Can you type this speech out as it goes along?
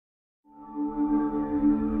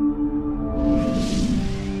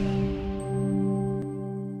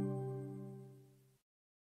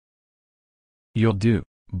"You'll do."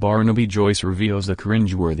 Barnaby Joyce reveals a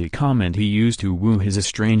cringeworthy comment he used to woo his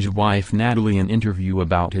estranged wife Natalie in an interview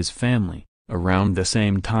about his family, around the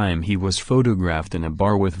same time he was photographed in a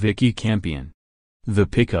bar with Vikki Campion. The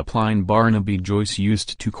pickup line Barnaby Joyce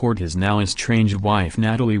used to court his now-estranged wife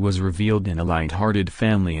Natalie was revealed in a lighthearted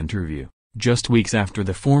family interview, just weeks after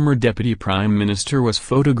the former Deputy Prime Minister was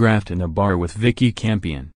photographed in a bar with Vikki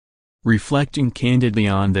Campion. Reflecting candidly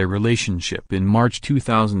on their relationship in March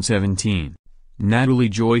 2017, Natalie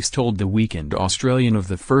Joyce told the Weekend Australian of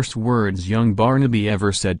the first words young Barnaby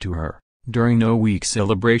ever said to her, during No Week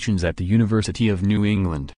celebrations at the University of New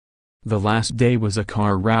England. "The last day was a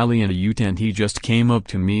car rally in a ute and he just came up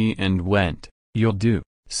to me and went, 'You'll do,'"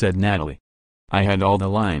 said Natalie. "I had all the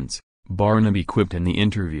lines," Barnaby quipped in the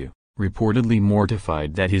interview, reportedly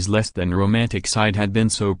mortified that his less-than-romantic side had been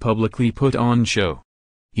so publicly put on show.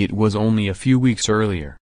 It was only a few weeks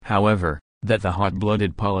earlier, however, that the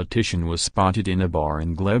hot-blooded politician was spotted in a bar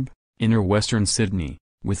in Glebe, inner Western Sydney,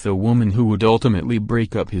 with the woman who would ultimately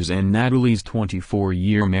break up his and Natalie's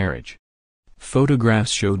 24-year marriage. Photographs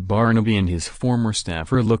showed Barnaby and his former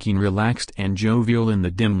staffer looking relaxed and jovial in the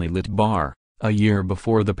dimly lit bar, a year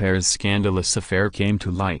before the pair's scandalous affair came to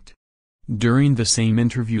light. During the same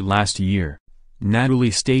interview last year, Natalie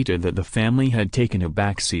stated that the family had taken a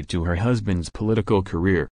backseat to her husband's political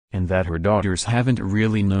career, and that her daughters haven't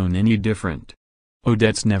really known any different.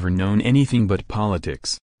 "Odette's never known anything but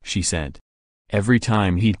politics," she said. "Every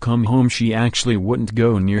time he'd come home she actually wouldn't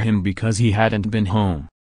go near him because he hadn't been home.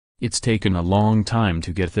 It's taken a long time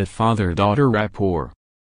to get that father-daughter rapport."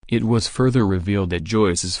 It was further revealed that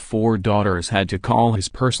Joyce's 4 daughters had to call his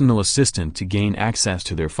personal assistant to gain access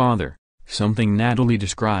to their father, something Natalie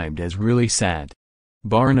described as really sad.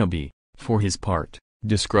 Barnaby, for his part,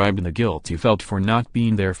 described the guilt he felt for not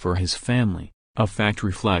being there for his family, a fact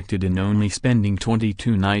reflected in only spending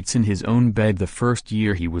 22 nights in his own bed the first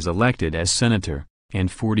year he was elected as senator, and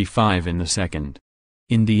 45 in the second.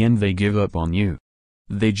 "In the end they give up on you.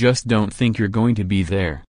 They just don't think you're going to be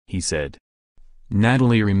there," he said.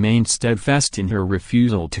 Natalie remained steadfast in her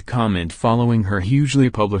refusal to comment following her hugely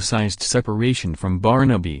publicized separation from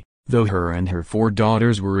Barnaby, though her and her 4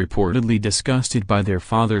 daughters were reportedly disgusted by their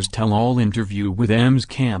father's tell-all interview with Ms.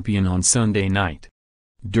 Campion on Sunday night.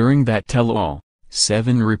 During that tell-all,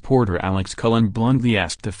 7 reporter Alex Cullen bluntly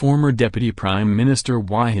asked the former Deputy Prime Minister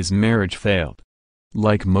why his marriage failed.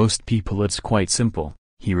 "Like most people it's quite simple,"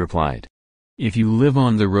 he replied. "If you live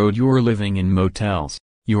on the road you're living in motels,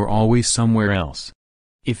 you're always somewhere else.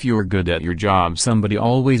 If you're good at your job somebody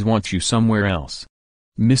always wants you somewhere else."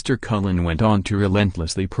 Mr. Cullen went on to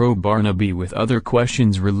relentlessly probe Barnaby with other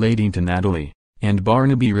questions relating to Natalie, and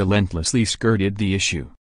Barnaby relentlessly skirted the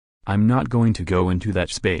issue. "I'm not going to go into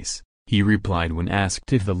that space," he replied when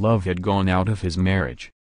asked if the love had gone out of his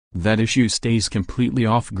marriage. "That issue stays completely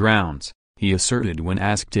off grounds," he asserted when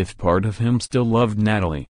asked if part of him still loved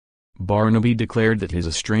Natalie. Barnaby declared that his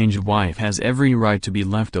estranged wife has every right to be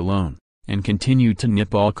left alone, and continued to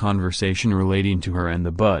nip all conversation relating to her in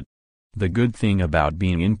the bud. "The good thing about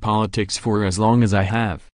being in politics for as long as I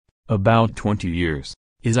have, about 20 years,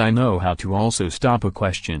 is I know how to also stop a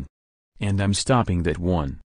question. And I'm stopping that one."